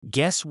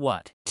Guess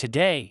what?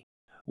 Today,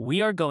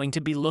 we are going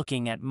to be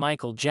looking at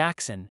Michael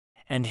Jackson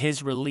and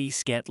his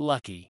release Get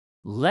Lucky.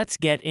 Let's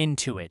get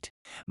into it.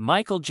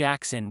 Michael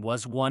Jackson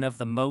was one of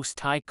the most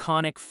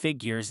iconic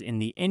figures in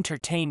the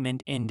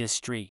entertainment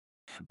industry.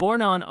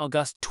 Born on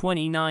August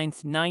 29,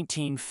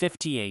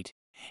 1958,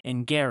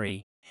 in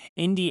Gary,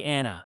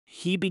 Indiana,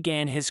 he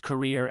began his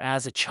career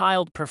as a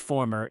child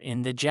performer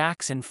in the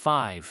Jackson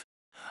 5,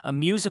 a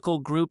musical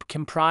group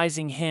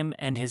comprising him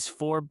and his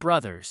four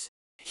brothers.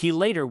 He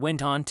later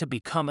went on to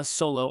become a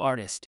solo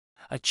artist,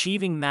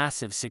 achieving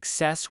massive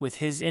success with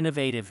his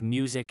innovative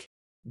music,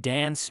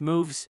 dance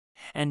moves,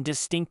 and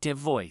distinctive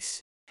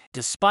voice.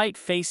 Despite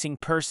facing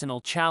personal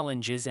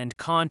challenges and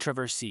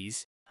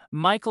controversies,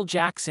 Michael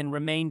Jackson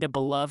remained a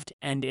beloved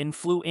and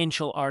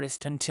influential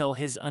artist until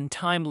his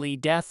untimely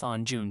death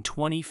on June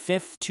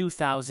 25,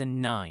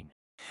 2009.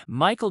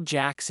 Michael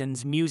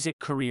Jackson's music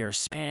career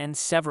spanned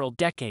several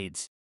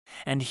decades,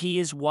 and he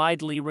is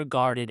widely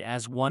regarded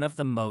as one of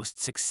the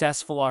most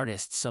successful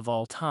artists of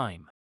all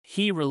time.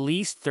 He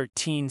released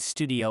 13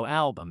 studio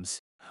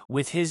albums,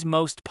 with his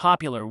most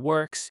popular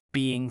works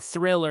being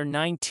Thriller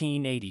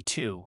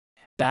 1982,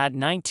 Bad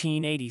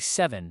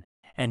 1987,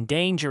 and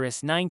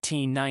Dangerous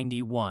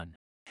 1991.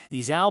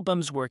 These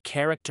albums were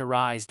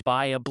characterized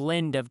by a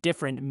blend of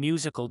different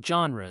musical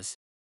genres,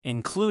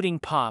 including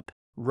pop,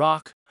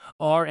 rock,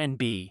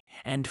 R&B,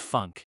 and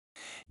funk.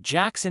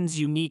 Jackson's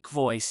unique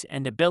voice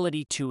and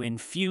ability to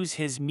infuse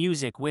his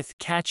music with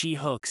catchy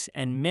hooks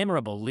and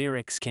memorable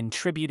lyrics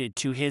contributed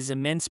to his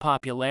immense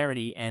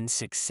popularity and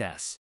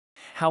success.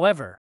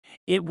 However,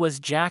 it was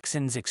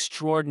Jackson's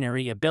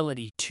extraordinary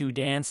ability to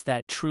dance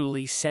that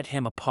truly set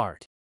him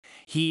apart.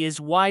 He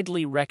is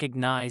widely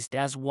recognized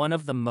as one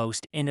of the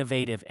most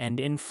innovative and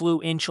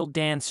influential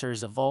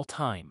dancers of all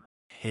time.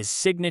 His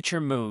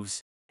signature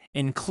moves,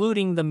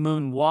 including the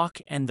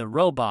moonwalk and the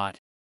robot,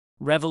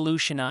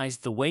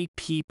 revolutionized the way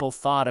people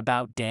thought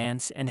about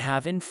dance and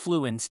have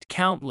influenced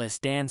countless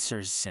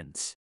dancers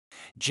since.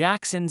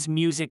 Jackson's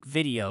music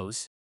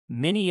videos,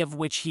 many of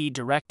which he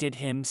directed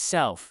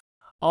himself,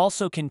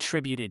 also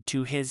contributed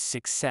to his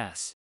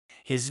success.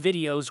 His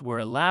videos were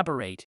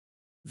elaborate,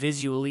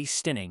 visually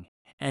stunning,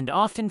 and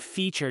often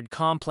featured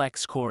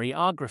complex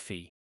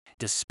choreography.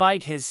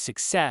 Despite his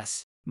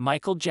success,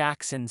 Michael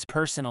Jackson's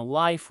personal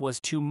life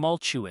was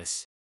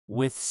tumultuous,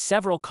 with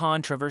several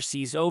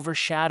controversies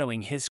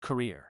overshadowing his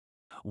career.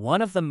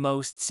 One of the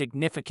most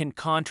significant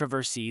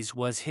controversies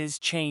was his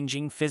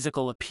changing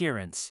physical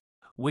appearance,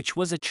 which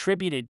was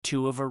attributed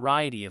to a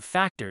variety of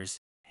factors,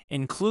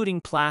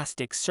 including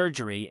plastic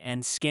surgery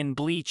and skin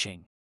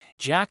bleaching.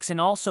 Jackson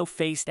also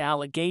faced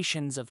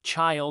allegations of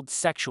child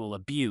sexual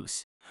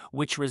abuse,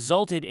 which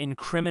resulted in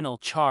criminal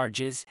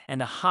charges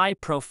and a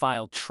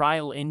high-profile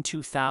trial in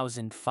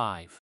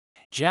 2005.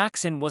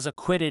 Jackson was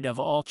acquitted of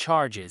all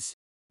charges,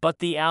 but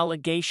the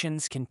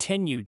allegations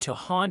continued to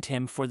haunt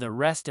him for the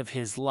rest of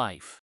his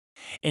life.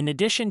 In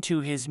addition to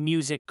his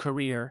music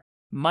career,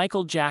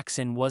 Michael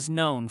Jackson was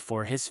known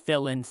for his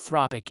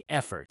philanthropic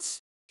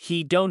efforts.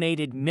 He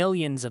donated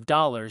millions of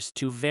dollars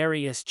to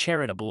various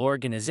charitable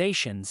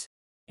organizations,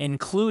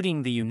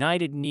 including the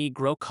United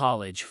Negro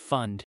College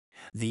Fund,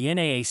 the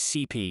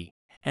NAACP,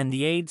 and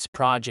the AIDS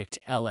Project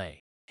LA.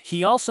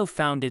 He also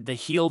founded the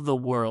Heal the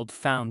World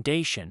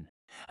Foundation,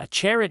 a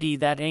charity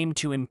that aimed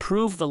to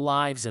improve the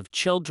lives of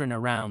children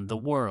around the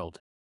world.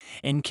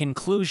 In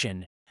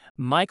conclusion,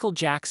 Michael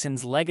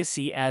Jackson's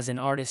legacy as an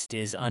artist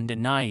is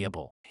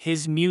undeniable.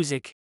 His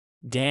music,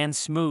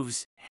 dance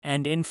moves,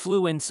 and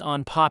influence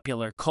on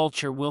popular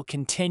culture will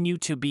continue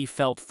to be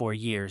felt for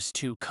years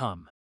to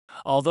come.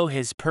 Although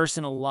his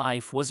personal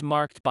life was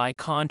marked by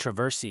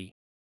controversy,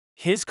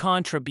 his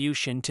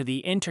contribution to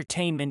the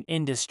entertainment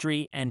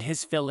industry and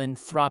his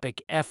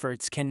philanthropic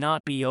efforts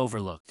cannot be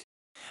overlooked.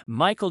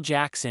 Michael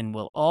Jackson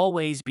will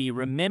always be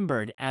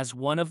remembered as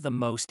one of the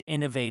most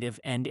innovative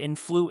and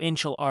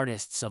influential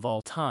artists of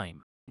all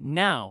time.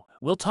 Now,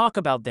 we'll talk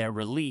about their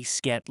release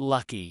Get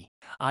Lucky.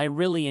 I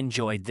really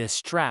enjoyed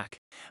this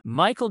track.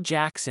 Michael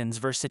Jackson's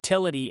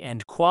versatility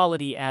and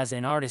quality as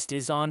an artist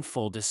is on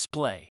full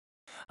display.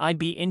 I'd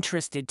be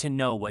interested to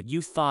know what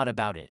you thought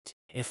about it.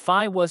 If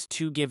I was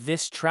to give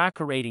this track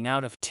a rating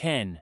out of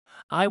 10,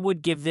 I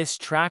would give this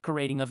track a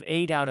rating of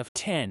 8 out of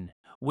 10,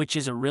 which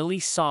is a really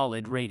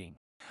solid rating.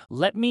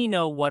 Let me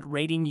know what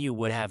rating you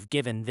would have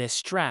given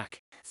this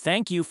track.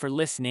 Thank you for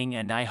listening,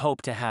 and I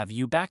hope to have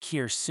you back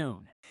here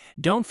soon.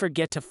 Don't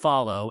forget to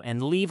follow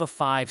and leave a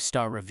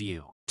 5-star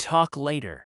review. Talk later.